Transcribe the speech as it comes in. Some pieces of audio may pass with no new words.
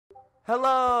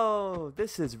Hello!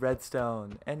 This is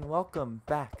Redstone, and welcome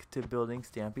back to building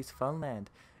Stampy's Funland.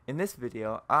 In this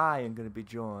video, I am going to be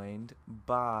joined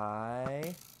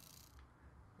by...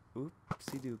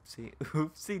 Oopsie doopsie,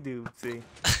 oopsie doopsie.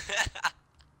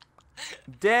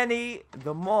 Danny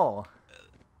the Mole.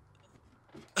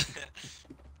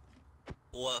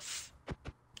 Woof.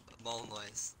 Mole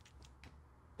noise.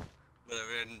 Whatever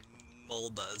a mole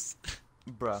does.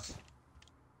 Bruh.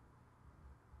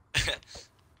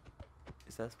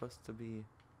 Is that supposed to be...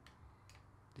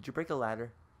 Did you break a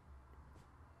ladder?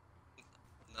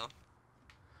 No.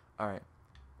 Alright.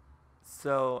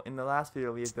 So, in the last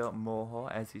video we built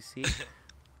Molehill, as you see.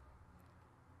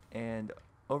 And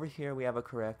over here we have a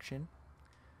correction.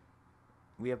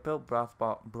 We have built Broth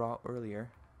earlier.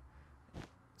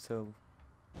 So,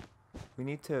 we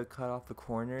need to cut off the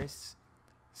corners.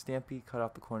 Stampy cut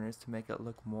off the corners to make it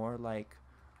look more like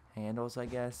handles, I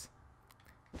guess.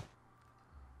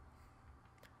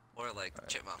 Or like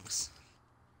chipmunks.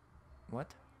 What?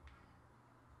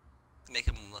 Make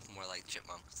them look more like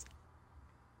chipmunks.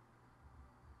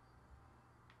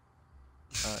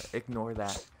 Ignore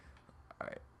that.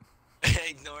 Alright.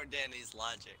 Ignore Danny's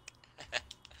logic.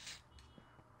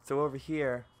 So over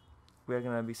here, we're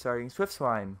going to be starting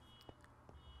Swine.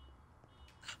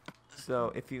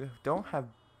 So if you don't have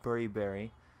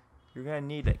Berry, you're going to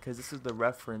need it because this is the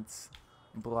reference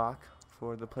block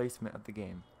for the placement of the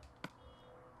game.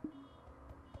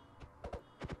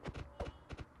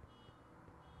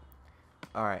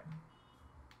 Alright.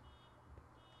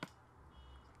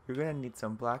 You're going to need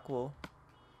some black wool,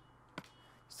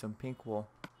 some pink wool,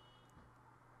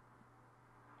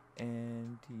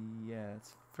 and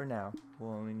yes, for now,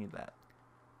 we'll only need that.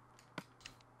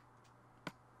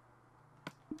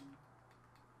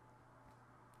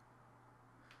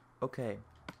 Okay,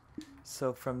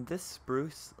 so from this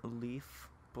spruce leaf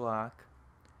block,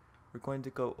 we're going to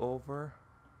go over,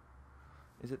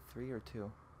 is it 3 or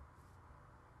 2?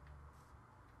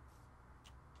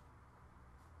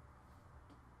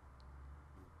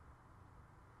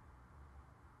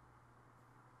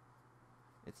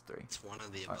 It's 3. It's one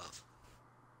of the above.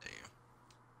 There you go.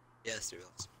 Yeah, it's 3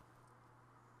 blocks.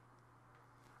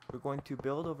 We're going to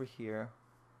build over here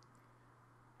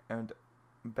and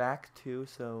back 2,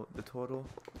 so the total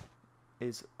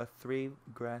is a 3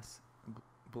 grass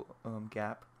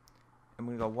gap. I'm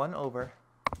going to go 1 over,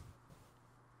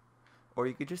 or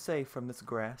you could just say from this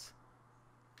grass.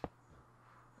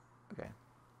 Okay.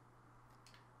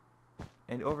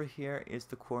 And over here is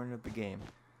the corner of the game.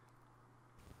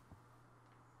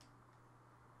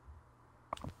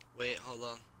 Wait, hold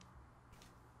on.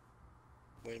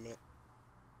 Wait a minute.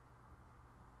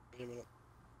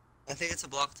 I think it's a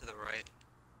block to the right.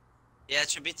 Yeah, it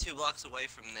should be 2 blocks away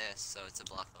from this, so it's a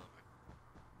block over.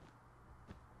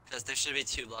 Because there should be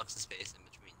 2 blocks of space in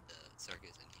between the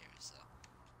circuits in here, so.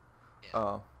 Yeah.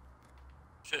 Oh.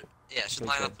 It should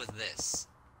line up with this.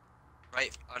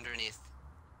 Right underneath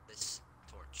this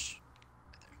torch.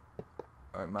 Right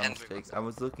there. Alright, my mistake. I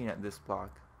was looking at this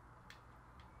block.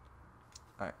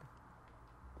 Alright.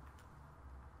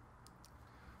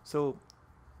 So,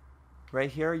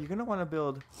 right here, you're going to want to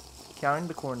build, counting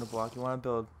the corner block, you want to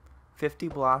build 50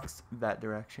 blocks that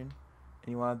direction,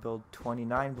 and you want to build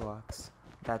 29 blocks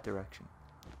that direction.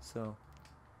 So,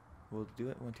 we'll do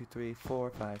it. 1, 2, 3, 4,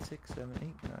 5, 6,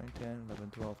 7, 8, 9, 10,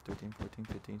 11, 12, 13, 14,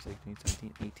 15, 16,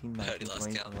 17, 18, 19,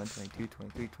 20, 21, 22,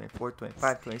 23, 24,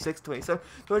 25, 26, 27,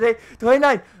 28,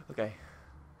 29! Okay.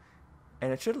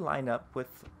 And it should line up with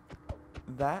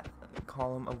that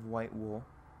column of white wool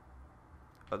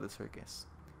of the circus.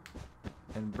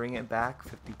 And bring it back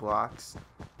 50 blocks.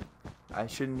 I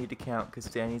shouldn't need to count because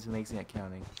Danny's amazing at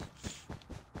counting.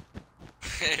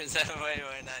 7, 8,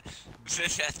 9. I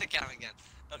have to count again.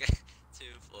 Okay. 2,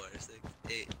 4, 6,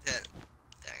 8, 10.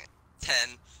 Dang it.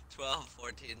 10, 12,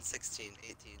 14, 16,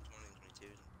 18, 20, 22,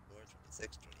 24,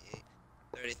 26, 28,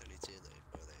 30, 32,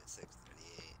 34, 36,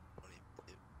 38,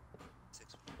 22,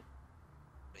 6,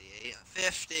 28,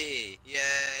 50! Yay!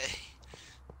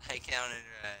 I counted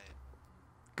right.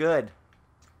 Good.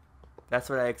 That's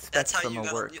what I expect from a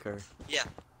worker. Yeah.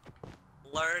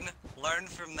 Learn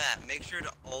from that. Make sure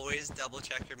to always double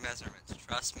check your measurements.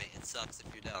 Trust me, it sucks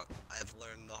if you don't. I've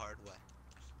learned the hard way.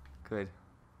 Good.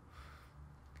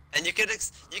 And you could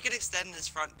extend this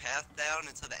front path down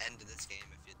until the end of this game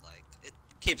if you'd like. It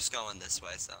keeps going this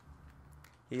way, so.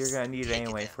 You're gonna need it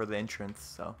anyway for the entrance,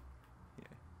 so.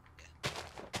 Yeah.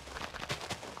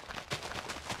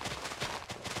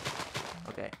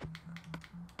 Okay.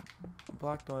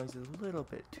 Block noise is a little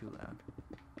bit too loud.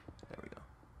 There we go.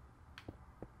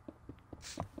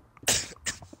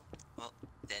 Well,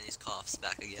 Danny's cough's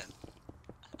back again.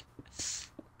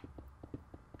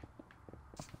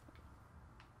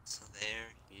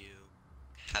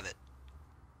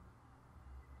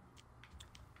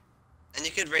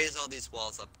 raise all these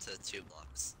walls up to 2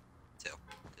 blocks, too,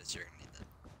 because you're gonna need that.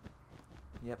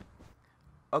 Yep.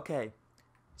 Okay,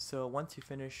 so once you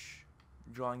finish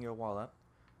drawing your wall up,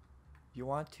 you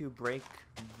want to break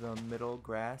the middle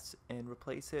grass and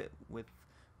replace it with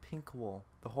pink wool,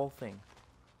 the whole thing.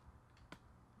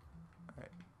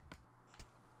 Alright.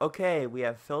 Okay, we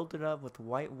have filled it up with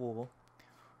white wool,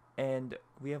 and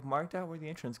we have marked out where the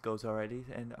entrance goes already,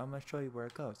 and I'm going to show you where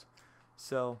it goes.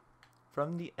 So,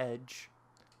 from the edge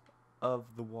of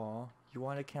the wall, you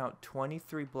want to count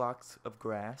 23 blocks of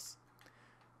grass,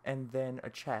 and then a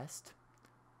chest,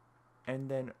 and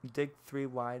then dig 3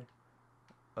 wide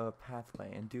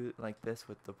pathway, and do it like this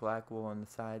with the black wool on the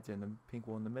sides and the pink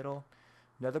wool in the middle.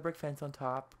 Another brick fence on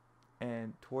top,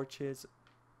 and torches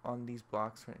on these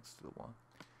blocks right next to the wall.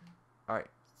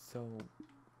 Alright, so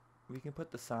we can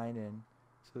put the sign in.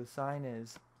 So the sign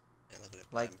is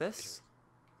like this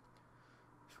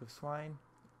with Swine,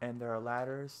 and there are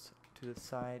ladders to the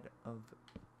side of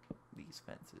these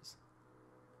fences.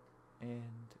 And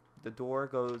the door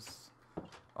goes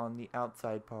on the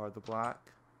outside part of the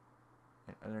block,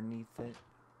 and underneath it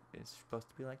is supposed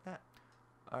to be like that.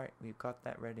 Alright, we've got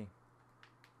that ready.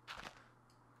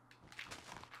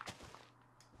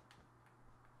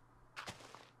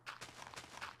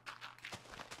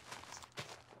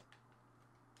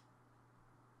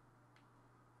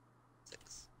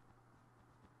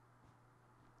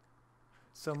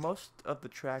 So most of the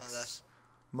tracks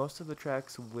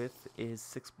width is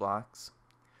 6 blocks,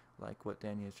 like what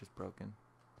Danny has just broken.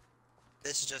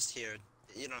 This is just here.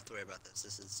 You don't have to worry about this.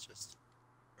 This is just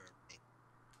for me.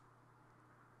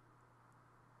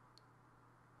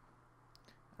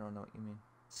 I don't know what you mean.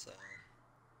 So,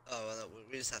 oh well,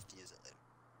 we just have to use it later.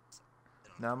 So,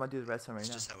 now I'm gonna do the redstone right now.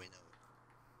 It's just how we know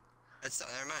it. Redstone.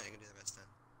 Never mind. You can do the redstone.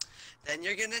 Then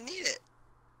you're gonna need it.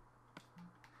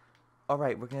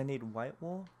 Alright, we're going to need white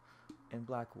wool and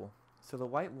black wool. So the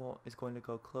white wool is going to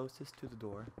go closest to the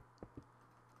door.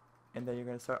 And then you're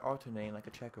going to start alternating like a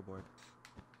checkerboard.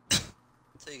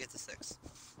 Until you get to 6.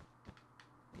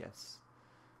 Yes.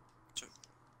 Sure.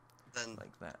 Then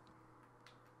like that.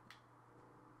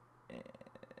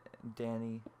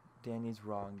 And Danny's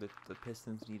wrong. The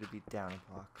pistons need to be down a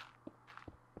block.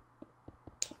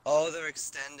 Oh, they're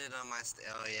extended on my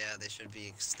oh yeah, they should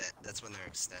be that's when they're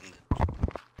extended.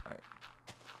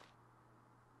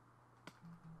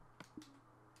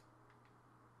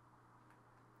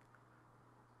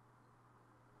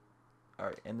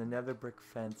 Alright, and the nether brick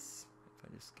fence, if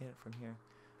I just get it from here,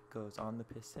 goes on the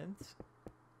pistons.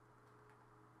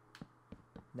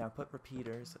 Now put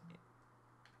repeaters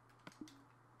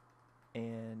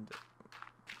and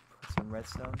put some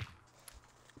redstone.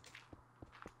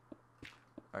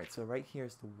 Alright, so right here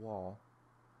is the wall.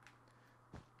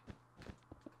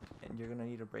 And you're going to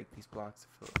need to break these blocks to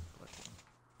fill it with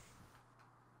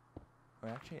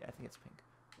blood. Or actually, I think it's pink.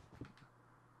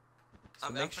 So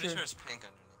I'm pretty sure it's pink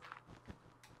underneath.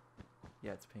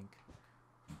 Yeah, it's pink.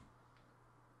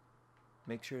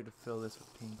 Make sure to fill this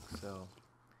with pink so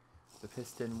the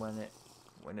piston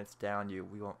when it's down you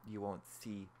won't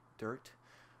see dirt.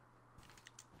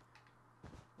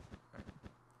 Right.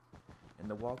 And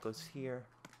the wall goes here.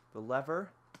 The lever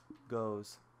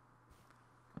goes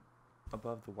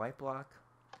above the white block,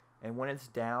 and when it's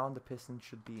down the piston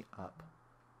should be up.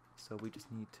 So we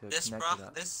just need to connect it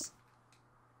up. This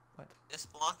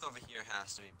block over here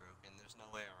has to be broken. There's no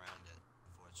way around it.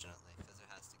 Unfortunately, because it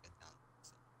has to get down.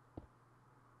 So,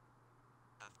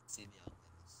 I have to see the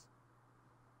outlines.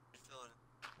 Fill it.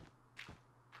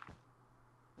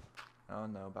 I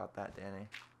don't know about that, Danny.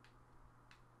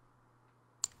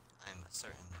 I'm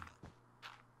certain of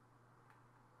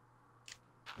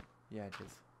it. Yeah, it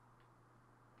is.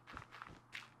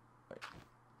 Right.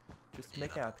 Just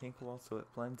make it out pink wall so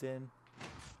it blends in.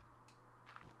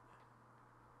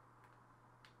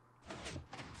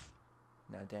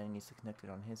 Now Danny needs to connect it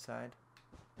on his side.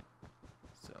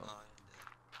 So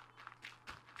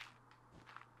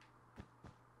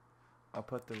I'll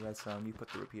put the redstone, you put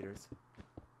the repeaters.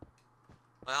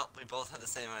 Well, we both had the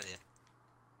same idea.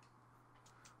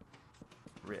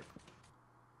 Rip.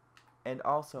 And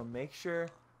also make sure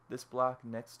this block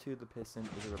next to the piston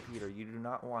is a repeater. You do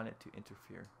not want it to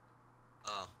interfere.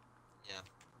 Oh, yeah.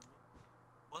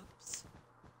 Whoops.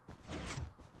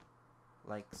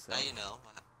 Like so. Now you know.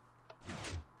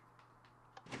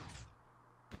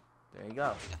 There you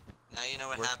go. Yeah. Now you know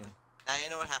what happened. Now you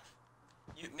know what happened.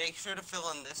 You make sure to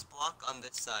fill in this block on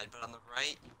this side, but on the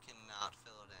right you cannot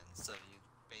fill it in. So you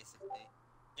basically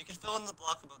you can fill in the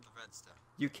block above the redstone.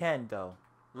 You can though.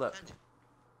 Look. Can you?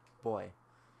 Boy.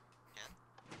 You can?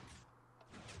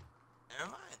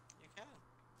 Never mind. You can.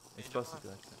 It's supposed to be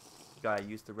like that. you gotta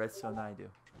use the redstone I do.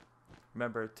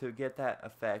 Remember, to get that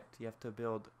effect, you have to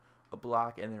build a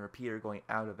block and then a repeater going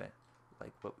out of it,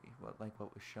 like what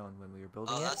was shown when we were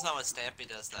building Oh, it. that's not what Stampy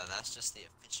does though. That's just the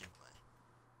efficient way.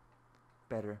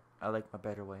 Better. I like my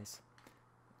better ways.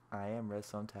 I am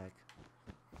redstone tech.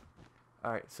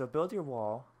 All right, so build your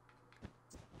wall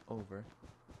over,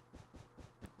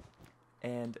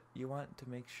 and you want to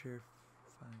make sure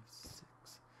 5, 6.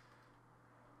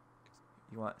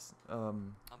 You want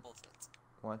On both sides.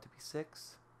 want it to be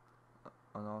 6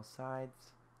 on all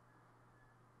sides.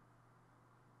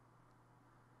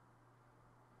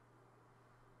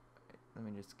 Let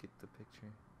me just get the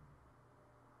picture.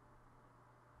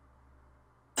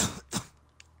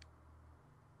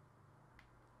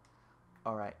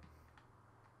 All right.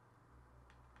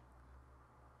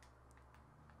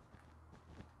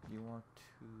 You want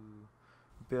to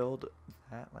build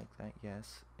that like that,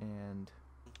 yes, and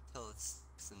Until it's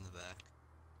in the back.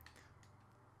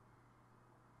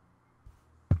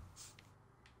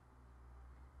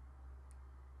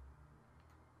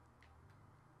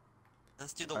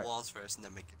 Let's do the Alright. walls first, and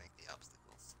then we can make the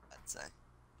obstacles. I'd say,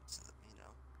 so that we know.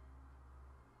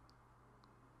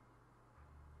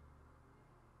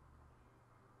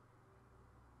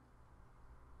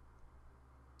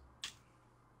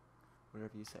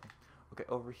 whatever you say. Okay,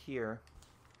 over here,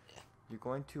 Yeah. you're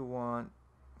going to want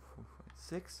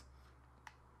 6.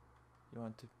 You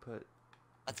want to put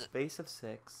That's a it. space of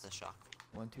 6. The shock.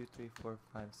 1, 2, 3, 4,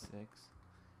 5, 6,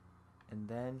 and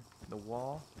then the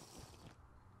wall.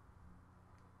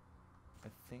 I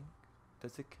think.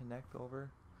 Does it connect over?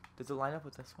 Does it line up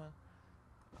with this one?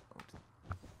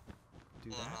 Do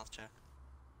Hold on, that. I'll check.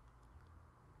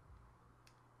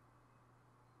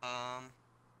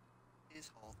 Please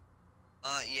hold.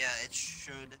 Yeah, it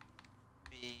should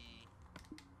be.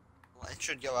 Well, it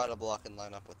should go out a block and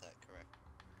line up with that, correct?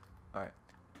 All right.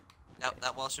 Now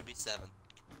that wall should be 7.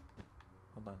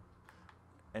 Hold on.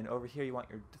 And over here, you want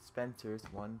your dispensers.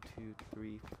 1, 2,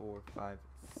 3, 4, 5,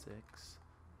 6.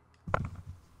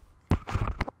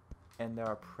 And there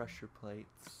are pressure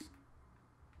plates.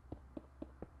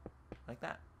 Like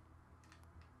that.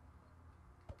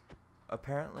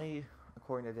 Apparently,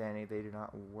 according to Danny, they do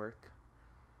not work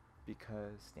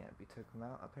because Stampy took them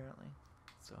out, apparently.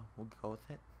 So, we'll go with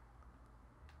it.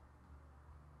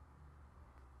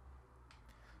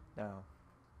 Now,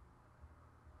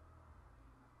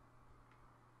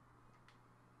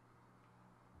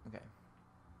 okay.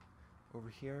 Over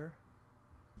here,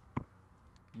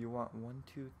 you want 1,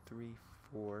 2, 3,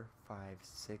 4, 5,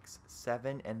 6,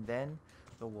 7, and then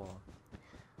the wall.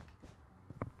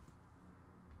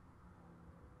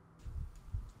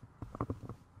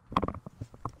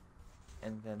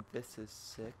 And then this is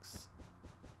 6.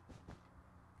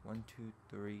 1, 2,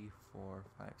 3, 4,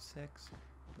 5, 6.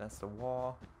 That's the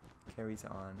wall. Carries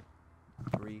on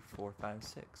 3, 4, 5,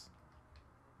 6.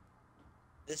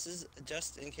 This is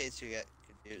just in case you get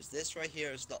confused. This right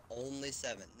here is the only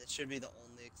 7. This should be the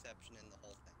only exception in the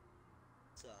whole thing.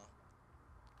 So,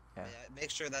 Yeah. yeah, make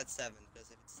sure that's 7, because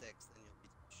if it's 6, then you'll be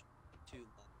 2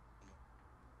 blocks.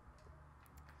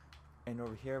 And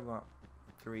over here, we want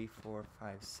 3, 4,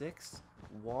 5, 6.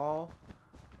 Wall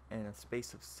and a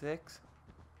space of 6.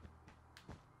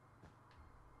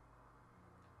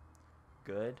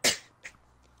 Good.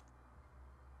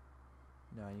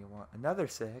 Now you want another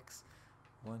 6.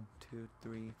 1, 2,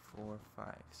 3, 4,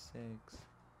 5, 6.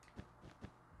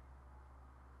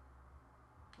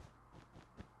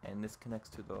 And this connects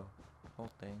to the whole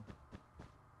thing.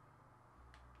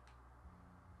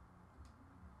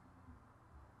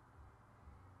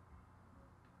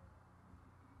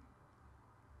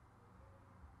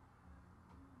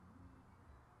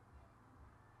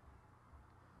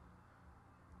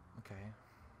 Okay.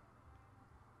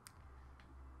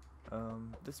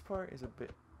 This part is a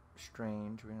bit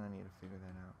strange. We're gonna need to figure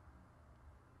that out.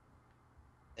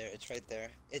 There, it's right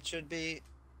there. It should be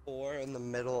 4 in the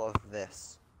middle of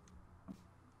this.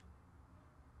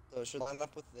 So it should line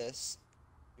up with this.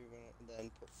 You're gonna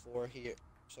then put 4 here.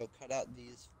 So cut out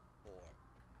these 4.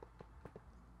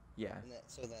 Yeah. And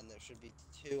so then there should be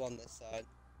 2 on this side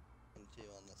and 2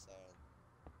 on this side.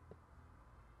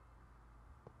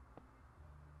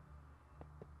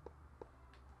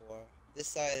 4. This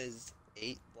side is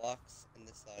 8 blocks, and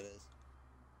this side is.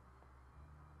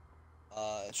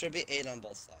 It should be 8 on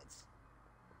both sides.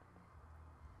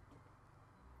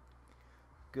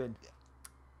 Good.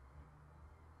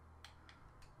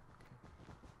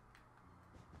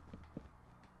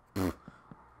 Yeah.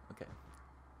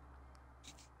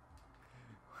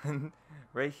 Okay.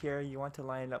 Right here, you want to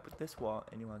line it up with this wall,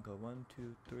 and you want to go 1,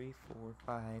 2, 3, 4,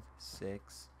 5,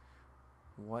 6.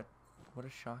 What What a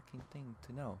shocking thing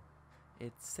to know.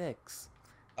 It's 6.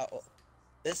 Oh,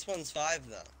 this one's 5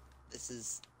 though. This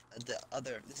is the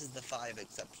other. This is the 5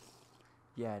 exception.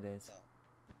 Yeah, it is. So,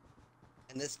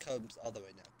 and this comes all the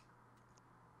way down.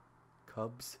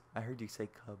 Cubs? I heard you say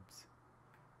cubs.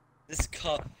 This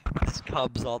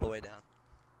cubs all the way down.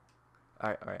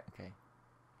 Alright, okay.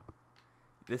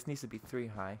 This needs to be 3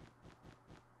 high.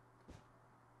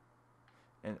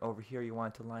 And over here you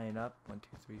want to line it up. 1, 2,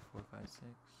 3, 4, 5, 6,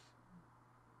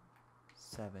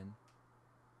 7.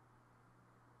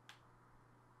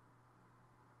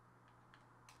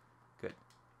 Good.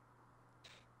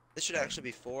 This should actually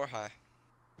be 4 high.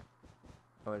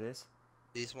 Oh, it is?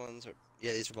 These ones are,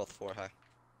 yeah, these are both 4 high.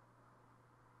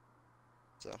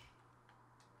 So.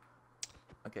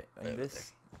 Okay, Right and over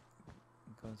this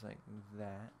goes like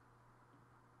that.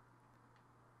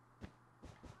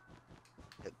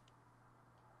 Yep.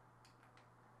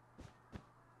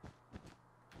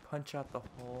 Punch out the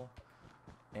hole,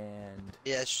 and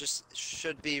Yeah, it's just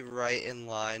should be right in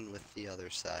line with the other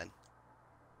side.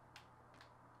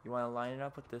 you want to line it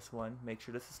up with this one. Make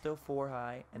sure this is still 4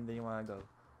 high, and then you want to go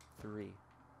 3.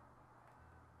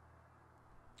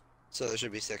 So there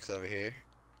should be 6 over here,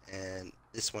 and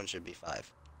this one should be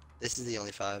 5. This is the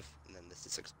only 5, and then this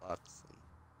is 6 blocks, and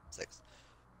 6.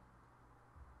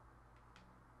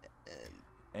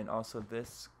 And also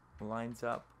this lines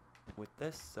up with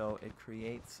this, so it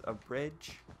creates a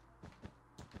bridge.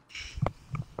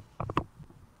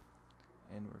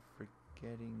 And we're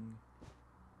forgetting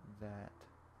that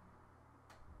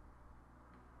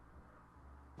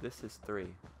this is 3.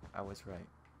 I was right.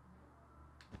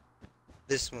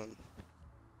 This one.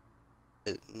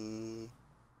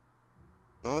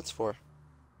 No, it's 4.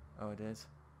 Oh, it is?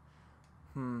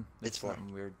 It's 4.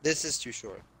 Something weird. This is too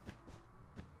short.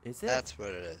 Is it? That's what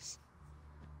it is.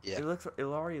 Yeah. It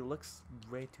already looks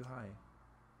way too high.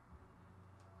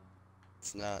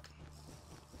 It's not.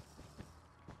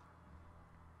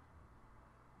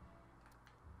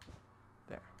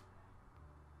 There.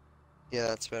 Yeah,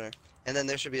 that's better. And then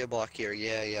there should be a block here.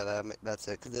 Yeah, that's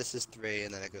it. 'Cause this is 3,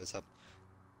 and then it goes up.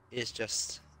 It's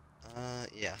just,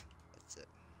 yeah, that's it.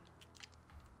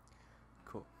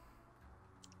 Cool.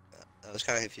 That was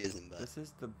kind of confusing, but This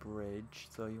is the bridge,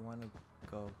 so you want to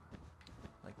go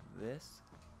like this,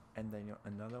 and then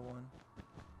another one.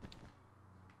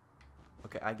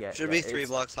 Okay, I get it. should Yeah, be 3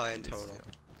 blocks high in it is total. 2.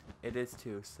 It is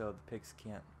 2, so the pigs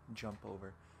can't jump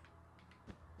over.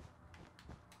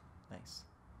 Nice.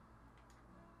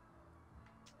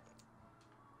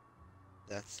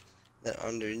 That's then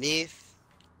underneath.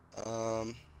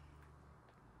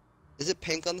 Is it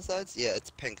pink on the sides? Yeah, it's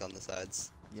pink on the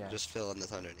sides. Yeah. So just fill in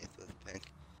this underneath with pink.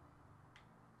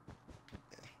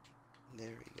 Yeah. There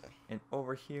we go. And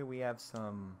over here we have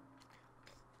some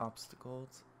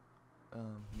obstacles.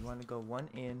 You want to go 1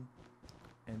 in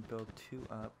and build 2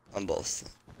 up. On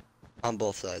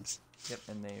both sides. Yep,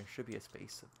 and there should be a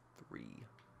space of 3.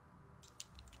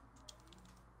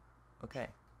 Okay.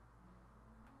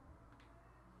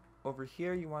 Over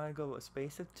here you want to go a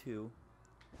space of 2.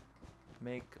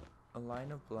 Make a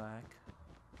line of black.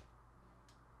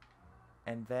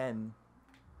 And then,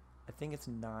 I think it's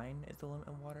 9 is the limit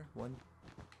of water. 1,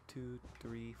 2,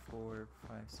 3, 4,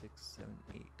 5, 6, 7,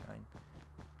 8, 9.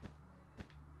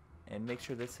 And make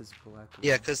sure this is black.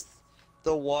 Yeah, because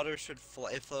the water should flow.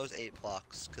 It flows 8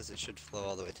 blocks, because it should flow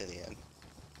all the way to the end.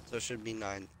 So it should be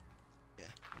 9. Yeah.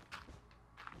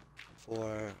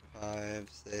 4, 5,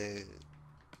 6.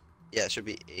 Yeah, it should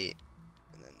be 8.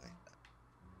 And then like that.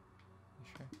 You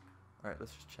sure? Alright,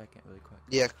 let's just check it really quick.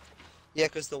 Yeah. Yeah,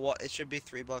 because it should be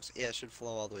 3 blocks. Yeah, it should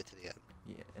flow all the way to the end.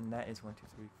 Yeah, and that is 1, 2,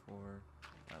 3, 4,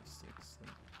 5, 6,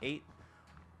 7, 8.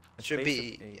 It should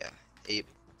be, 8. yeah, 8.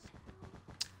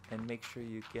 And make sure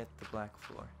you get the black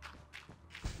floor.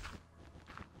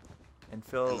 And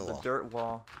fill the dirt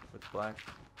wall with black.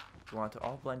 You want it to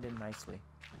all blend in nicely.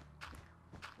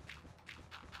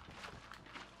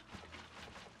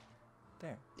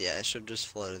 There. Yeah, it should just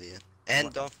flow to the end.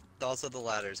 And don't also the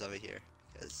ladders over here,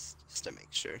 because just to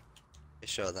make sure we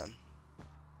show them.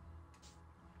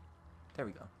 There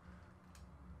we go.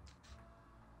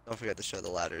 Don't forget to show the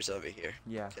ladders over here.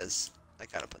 Yeah. Because I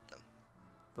kind of put them.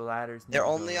 The ladders. They're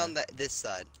only on this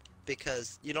side,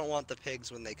 because you don't want the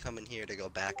pigs when they come in here to go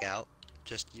back out.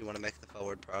 Just you want to make the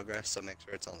forward progress, so make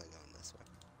sure it's only going this way.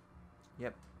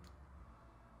 Yep.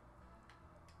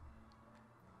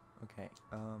 Okay.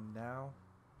 Now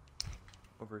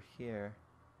over here,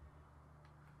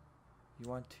 you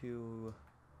want to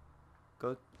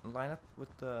go line up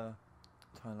with the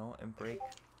tunnel and break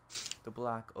the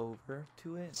block over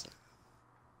to it.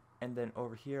 And then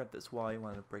over here at this wall, you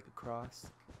want to break across.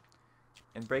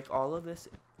 And break all of this,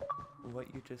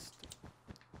 what you just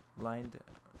lined,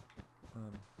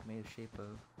 made a shape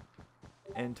of,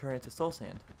 and turn it to soul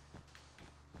sand.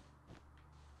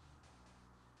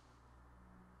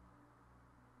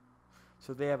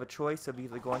 So they have a choice of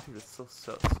either going through the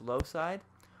slow side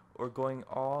or going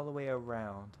all the way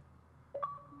around.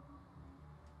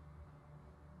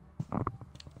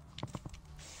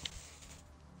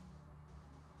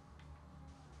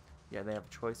 Yeah, they have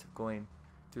a choice of going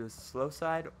through the slow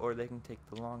side or they can take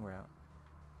the long route.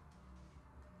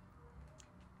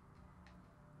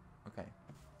 Okay.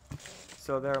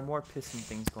 So there are more piston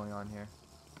things going on here.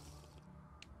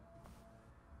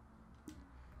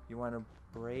 You want to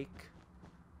break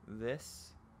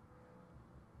this,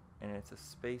 and it's a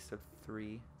space of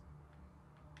 3.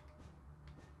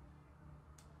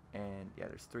 And yeah,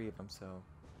 there's 3 of them, so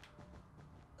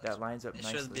that lines up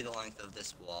nicely. It should be the length of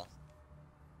this wall.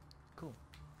 Cool.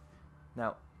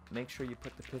 Now, make sure you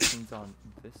put the pistons on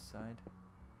this side.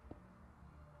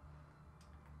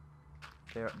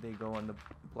 They go on the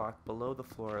block below the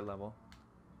floor level.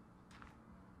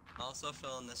 Also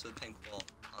fill in this with pink wool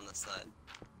on the side,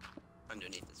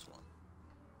 underneath this wall.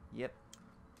 Yep.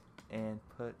 And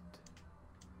put...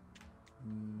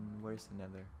 where's the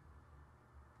nether?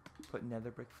 Put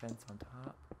nether brick fence on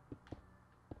top.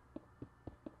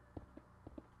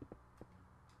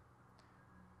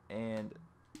 And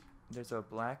there's a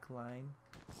black line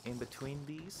in between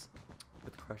these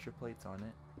with pressure plates on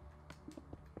it.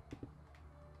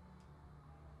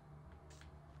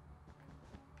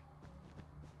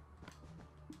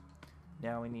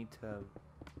 Now we need to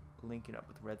link it up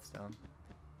with redstone.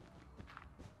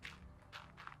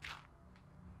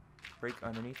 Break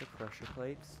underneath the pressure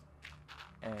plates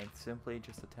and simply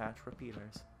just attach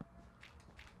repeaters.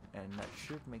 And that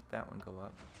should make that one go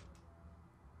up.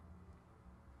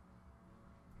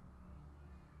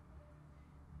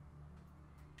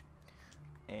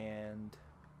 And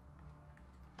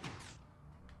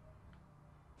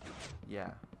yeah,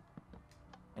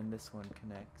 and this one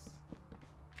connects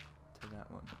to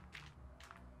that one.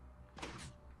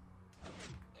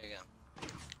 There you go.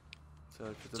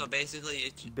 So, so basically,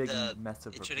 it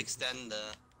should extend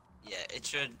the it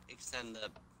should extend the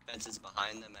fences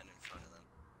behind them and in front of them.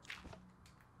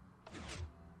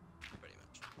 Pretty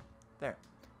much. There.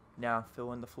 Now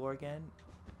fill in the floor again,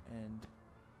 and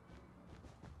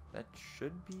that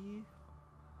should be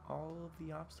all of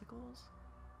the obstacles.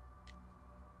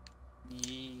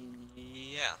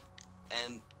 Yeah,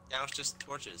 and now it's just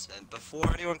torches. And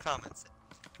before anyone comments,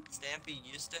 Stampy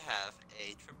used to have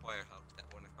a tripwire hook that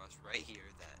went across right here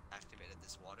that activated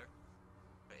this water,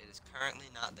 but it is currently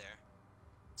not there.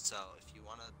 So if you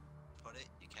want to put it,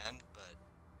 you can, but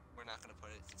we're not going to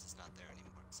put it since it's not there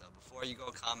anymore. So before you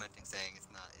go commenting saying it's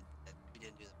not, we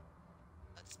didn't do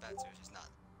the dispenser, it's just not.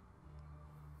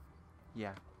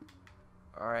 Yeah.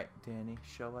 Alright, Danny,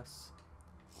 show us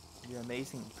your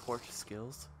amazing torch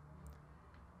skills.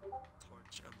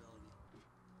 Torch ability.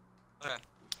 Okay,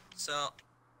 so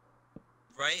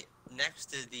right next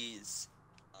to these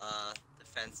the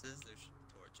fences, there's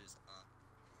torches on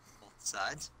both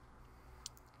sides.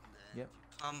 And then Yep. if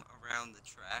you come around the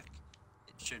track,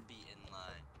 it should be in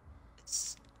line.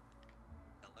 It's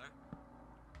pillar,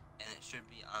 and it should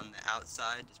be on the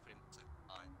outside. It's pretty much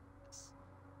like on this.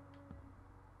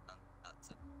 On the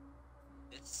outside.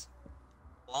 This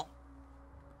wall.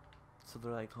 So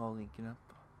they're like all linking up.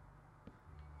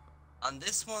 On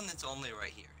this one, it's only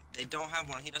right here. They don't have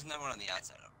one. He doesn't have one on the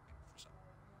outside over here for some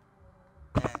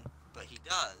reason. But he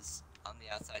does on the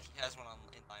outside. He has one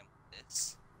in line with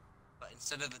this. But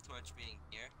instead of the torch being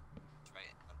here, it's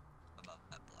right above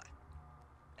that black.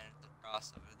 And it's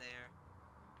across over there.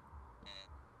 And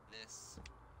this.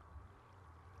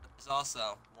 But there's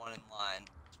also one in line,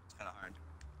 which is kind of hard.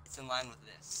 It's in line with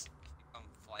this. If you come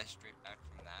fly straight back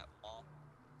from that wall,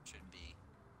 it should be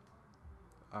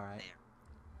Alright. there.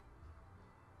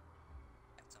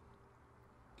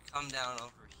 Come down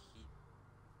over here.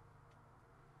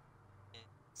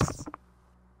 It's,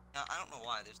 now I don't know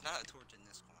why there's not a torch in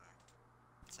this corner,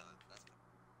 so that's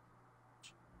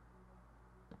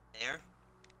there.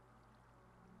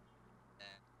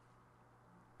 And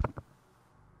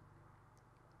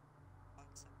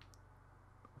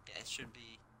yeah, it should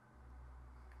be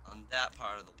on that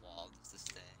part of the wall just to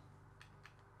stay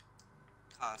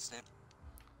constant.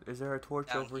 Is there a torch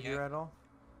Down over here. here at all?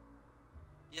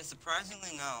 Yeah,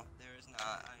 surprisingly, no, there is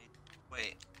not.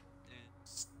 Wait,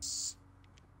 there's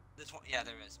this one. Yeah,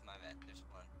 there is. My bad. There's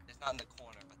one. It's not in the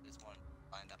corner, but there's one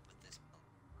lined up with this pillar.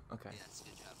 Okay. Yeah, that's a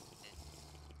good job.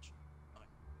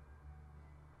 Okay.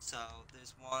 So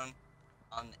there's one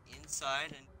on the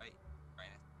inside and right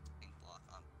next to the pink block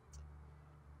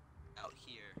out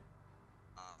here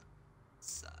on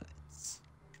sides.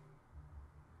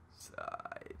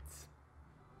 Sides.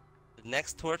 The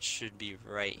next torch should be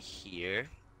right here,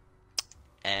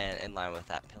 and in line with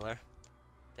that pillar.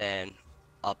 Then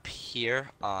up here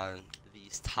on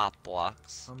these top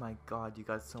blocks. Oh my god, you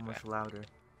got so much louder.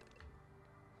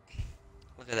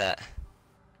 Look at that.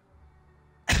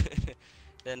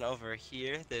 Then over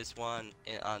here, there's one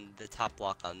on the top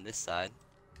block on this side.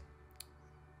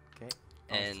 Okay.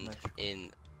 Oh,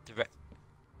 And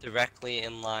directly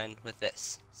in line with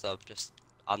this. So just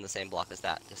on the same block as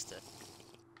that, just to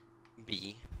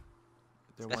be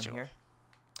Is there special. one here?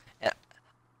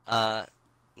 Yeah.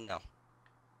 No.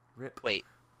 Rip. Wait.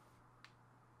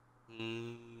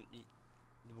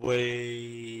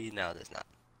 Wait. No, there's not.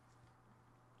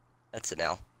 That's an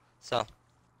L. So,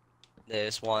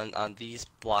 there's one on these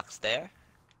blocks there,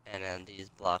 and on these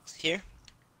blocks here.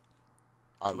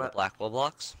 On the black wool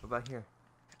blocks. What about here?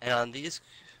 And on these,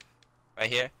 right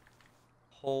here.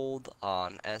 Hold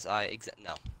on as I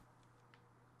no.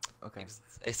 Okay.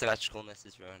 Asymmetricalness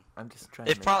is ruined. I'm just trying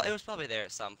to It was probably there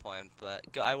at some point, but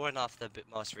I went off the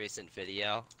most recent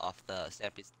video, off the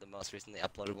Stampy's, the most recently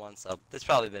uploaded one, so there's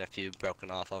probably been a few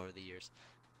broken off over the years.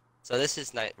 So this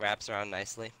is wraps around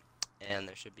nicely, and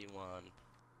there should be one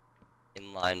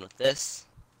in line with this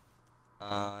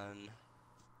on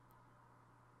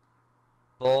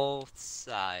both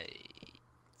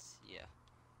sides. Yeah.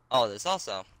 Oh, there's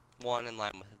also one in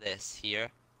line with this here.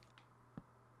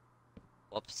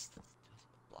 Whoops.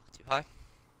 Block too high.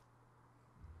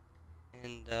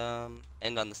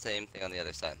 And on the same thing on the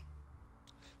other side.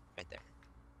 Right there.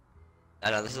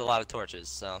 I know this is a lot of torches,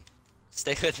 so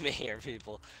stick with me here,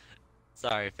 people.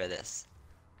 Sorry for this.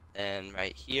 And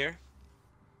right here,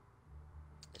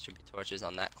 there should be torches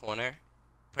on that corner.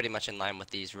 Pretty much in line with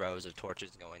these rows of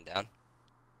torches going down.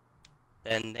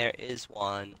 Then there is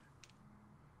one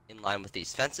in line with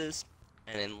these fences,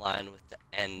 and in line with the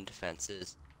end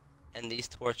fences. And these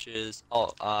torches,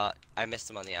 I missed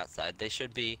them on the outside. They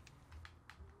should be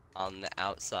on the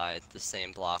outside, the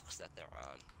same blocks that they're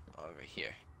on over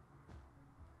here.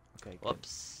 Okay, good.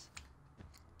 Whoops.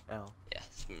 L. Yeah,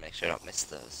 just make sure I don't miss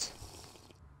those.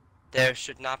 There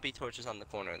should not be torches on the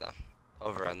corner though,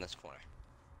 over on this corner.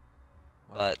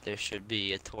 Wow. But there should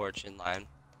be a torch in line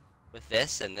with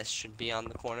this, and this should be on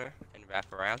the corner and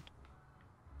wrap around.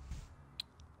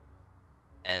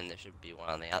 And there should be one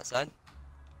on the outside.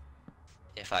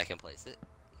 If I can place it.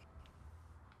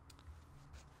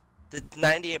 The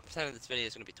 98% of this video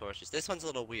is going to be torches. This one's a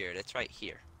little weird. It's right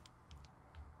here.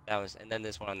 And then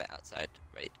there's one on the outside,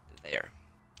 right there.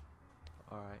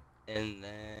 Alright. And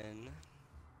then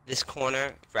this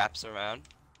corner wraps around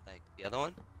like the other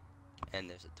one. And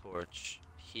there's a torch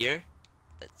here.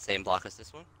 That same block as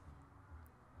this one.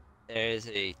 There's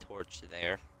a torch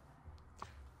there.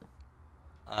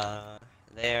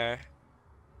 There.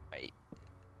 Right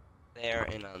there,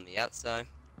 and on the outside.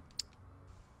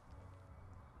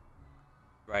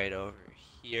 Right over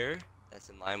here. That's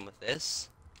in line with this.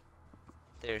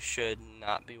 There should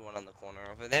not be one on the corner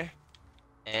over there.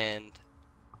 And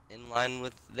in line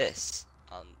with this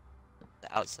on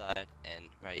the outside and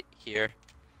right here.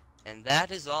 And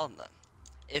that is all of them.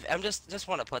 If I'm just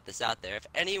want to put this out there. If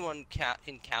anyone can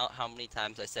count how many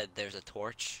times I said there's a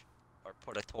torch, or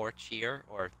put a torch here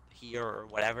or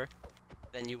whatever,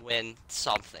 then you win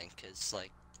something. Cause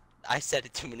like I said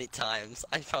it too many times.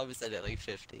 I probably said it like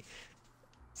 50.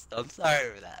 So I'm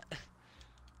sorry for that.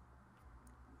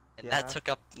 And that took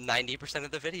up 90%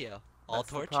 of the video. All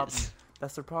torches.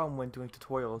 That's the problem when doing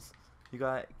tutorials. You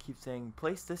gotta keep saying,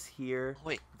 place this here,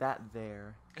 that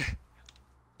there.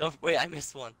 Wait, I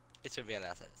missed one. It should be on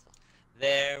that side.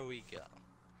 There we go.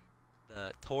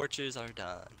 The torches are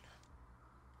done.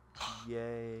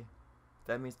 Yay.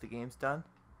 That means the game's done?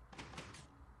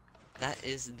 That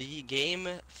is the game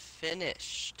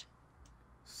finished.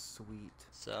 Sweet.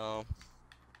 So...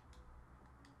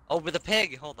 Oh, with the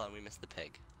pig! Hold on, we missed the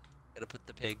pig. Gotta put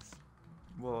the pigs.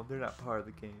 Well, they're not part of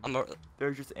the game. I'm a...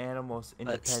 They're just animals,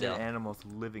 independent animals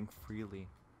living freely.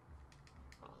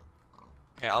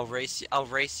 Here, I'll race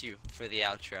you for the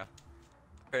outro.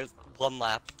 Here's one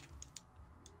lap.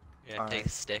 Yeah, take a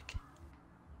stick.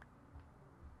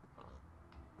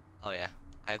 Oh yeah,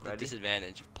 I have the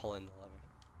disadvantage of pulling the lever.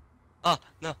 Oh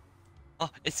no! Oh,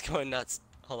 it's going nuts.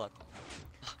 Hold on.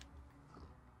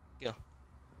 Go.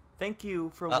 Thank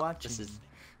you for watching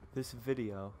this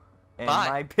video. And Bye.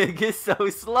 My pig is so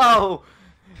slow.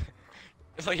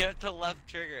 So you have to left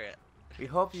trigger it. We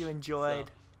hope you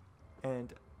enjoyed,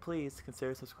 and please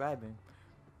consider subscribing.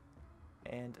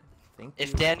 And thank you.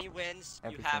 If Danny wins,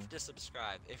 you have to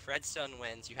subscribe. If Redstone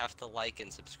wins, you have to like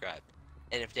and subscribe.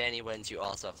 And if Danny wins, you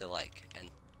also have to like and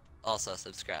also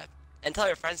subscribe. And tell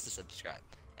your friends to subscribe.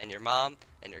 And your mom,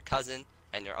 and your cousin,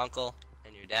 and your uncle,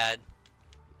 and your dad.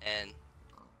 And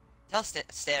tell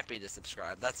Stampy to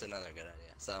subscribe. That's another good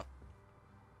idea. So,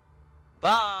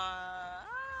 bye!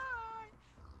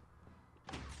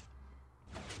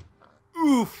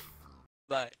 Oof.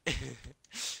 Bye.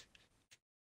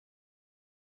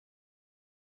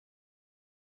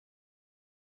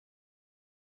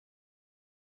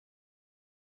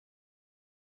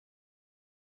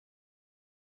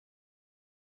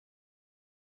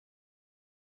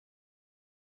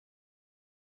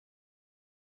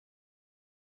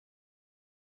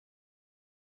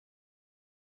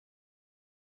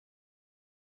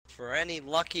 For any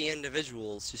lucky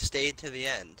individuals who stayed to the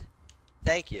end,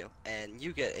 thank you, and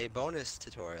you get a bonus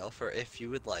tutorial for if you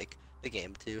would like the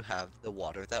game to have the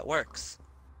water that works.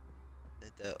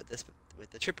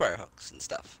 With the tripwire hooks and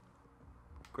stuff.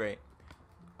 Great.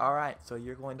 Alright, so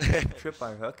you're going to take the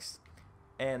tripwire hooks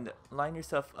and line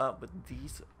yourself up with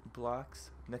these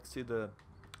blocks next to the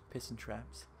piston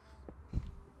traps.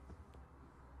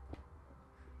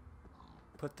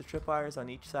 Put the tripwires on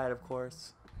each side, of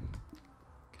course.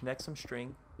 Connect some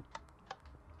string.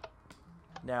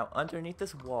 Now, underneath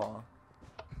this wall,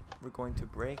 we're going to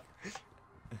break.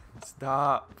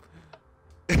 Stop.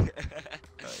 I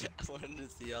wanted to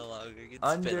see how long I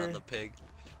could spin on the pig.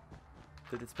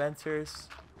 The dispensers,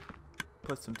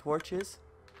 put some torches,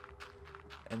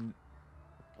 and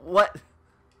what?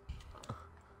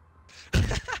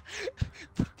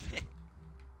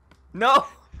 No!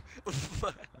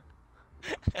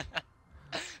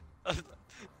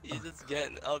 You just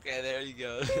getting okay. There you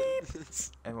go.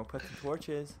 And we'll put some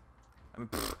torches. I mean,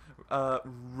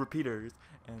 repeaters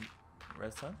and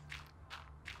redstone.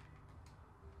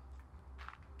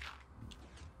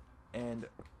 And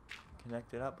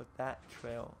connect it up with that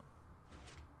trail.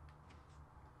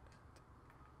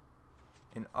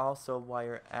 And also, while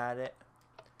you're at it,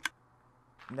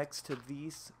 next to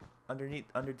these,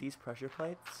 under these pressure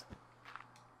plates,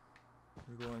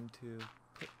 we're going to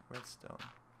put redstone.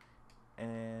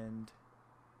 And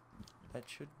that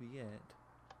should be it.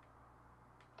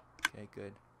 Okay,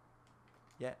 good.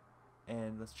 Yeah,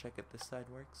 and let's check if this side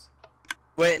works.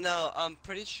 Wait, no, I'm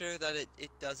pretty sure that it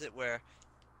does it where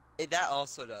that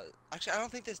also does. Actually, I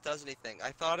don't think this does anything.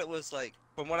 I thought it was like,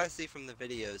 from what I see from the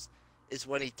videos, is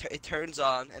when it turns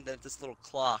on and then this little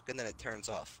clock and then it turns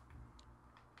off.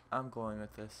 I'm going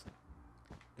with this.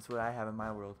 It's what I have in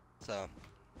my world. So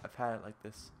I've had it like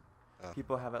this. Oh.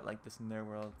 People have it like this in their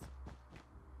worlds.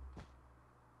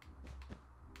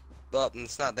 Well,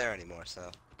 it's not there anymore, so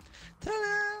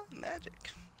ta-da!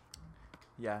 Magic.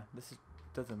 Yeah,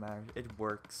 doesn't matter. It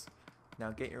works.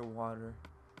 Now get your water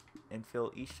and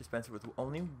fill each dispenser with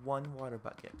only one water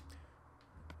bucket.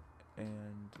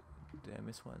 And did I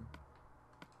miss one?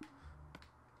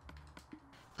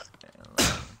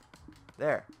 And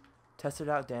there. Test it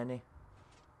out, Danny.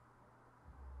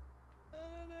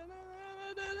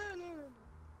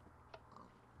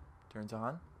 Turns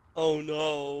on. Oh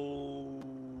no.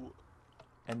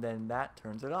 And then that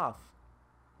turns it off.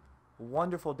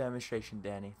 Wonderful demonstration,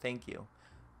 Danny. Thank you.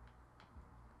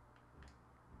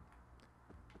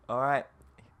 Alright.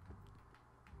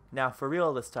 Now, for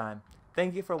real this time.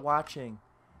 Thank you for watching.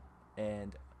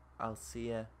 And I'll see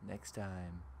you next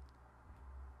time.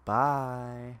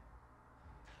 Bye.